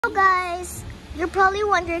Hello guys, you're probably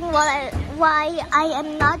wondering why I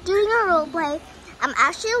am not doing a role play. I'm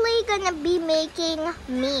actually gonna be making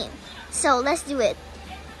me. So let's do it.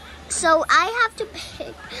 So I have to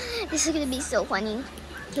pick. This is gonna be so funny.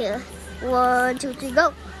 Okay, 1, 2, 3,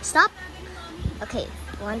 go. Stop. Okay,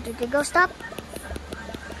 1, 2, 3, go. Stop.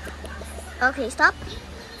 Okay, stop.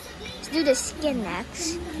 Let's do the skin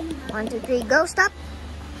next. 1, 2, 3, go. Stop.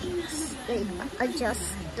 Wait, adjust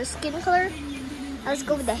the skin color. Let's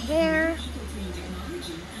go with the hair.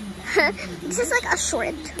 This is like a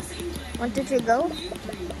short. 1, 2, 3, go.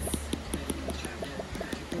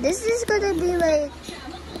 This is gonna be like,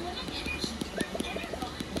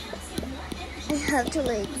 I have to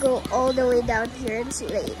like go all the way down here to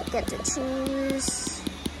like get to choose.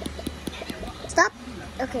 Stop.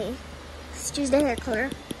 Okay, let's choose the hair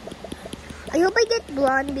color. I hope I get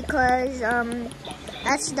blonde because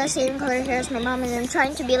that's the same color hair as my mom, and I'm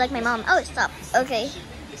trying to be like my mom. Oh, stop. Okay.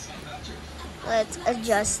 Let's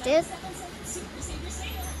adjust it.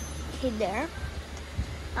 Okay, there.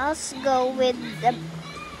 Let's go with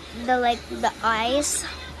the eyes.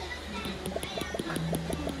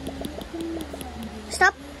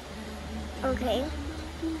 Stop. Okay.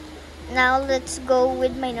 Now let's go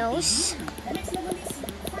with my nose.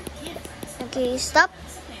 Okay, stop.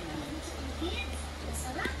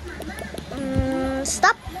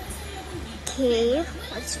 Stop. Okay,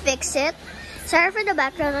 let's fix it. Sorry for the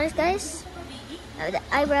background noise, guys. Now the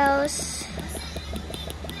eyebrows.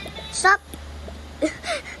 Stop.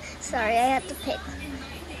 Sorry, I had to pick.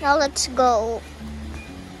 Now let's go.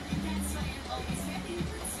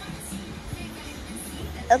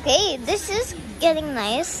 Okay, this is getting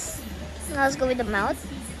nice. Now let's go with the mouth.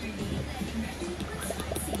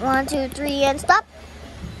 1, 2, 3, and stop.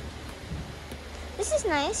 This is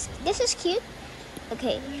nice. This is cute.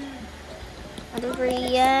 Okay. 1, 2,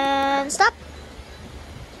 3, and stop.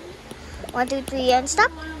 1, 2, 3, and stop.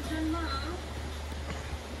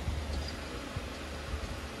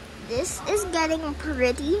 This is getting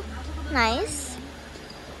pretty nice.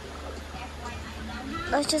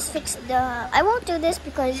 Let's just fix the... I won't do this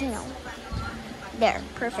because, you know. There.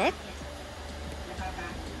 Perfect.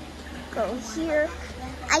 Go here.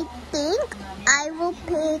 I think I will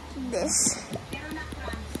pick this.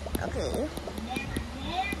 Okay.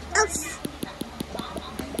 Oops.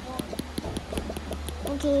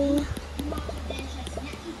 Okay.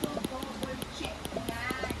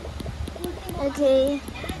 Okay.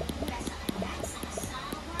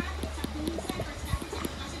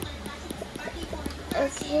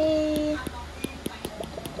 Okay.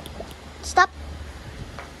 Stop.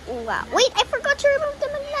 Wow. Wait, I forgot to remove the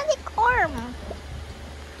magnetic arm.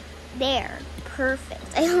 There.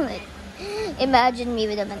 Perfect. I like. Imagine me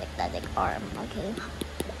with a magnetic arm. Okay.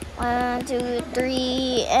 1, 2,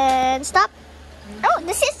 3, and stop. Oh,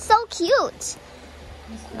 this is so cute.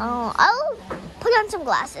 No, I'll put on some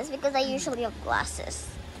glasses because I usually have glasses.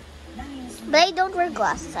 But I don't wear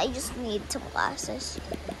glasses. I just need some glasses.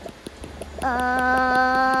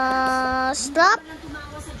 Stop.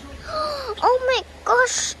 Oh my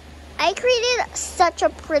gosh. I created such a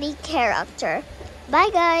pretty character.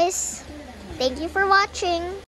 Bye, guys. Thank you for watching.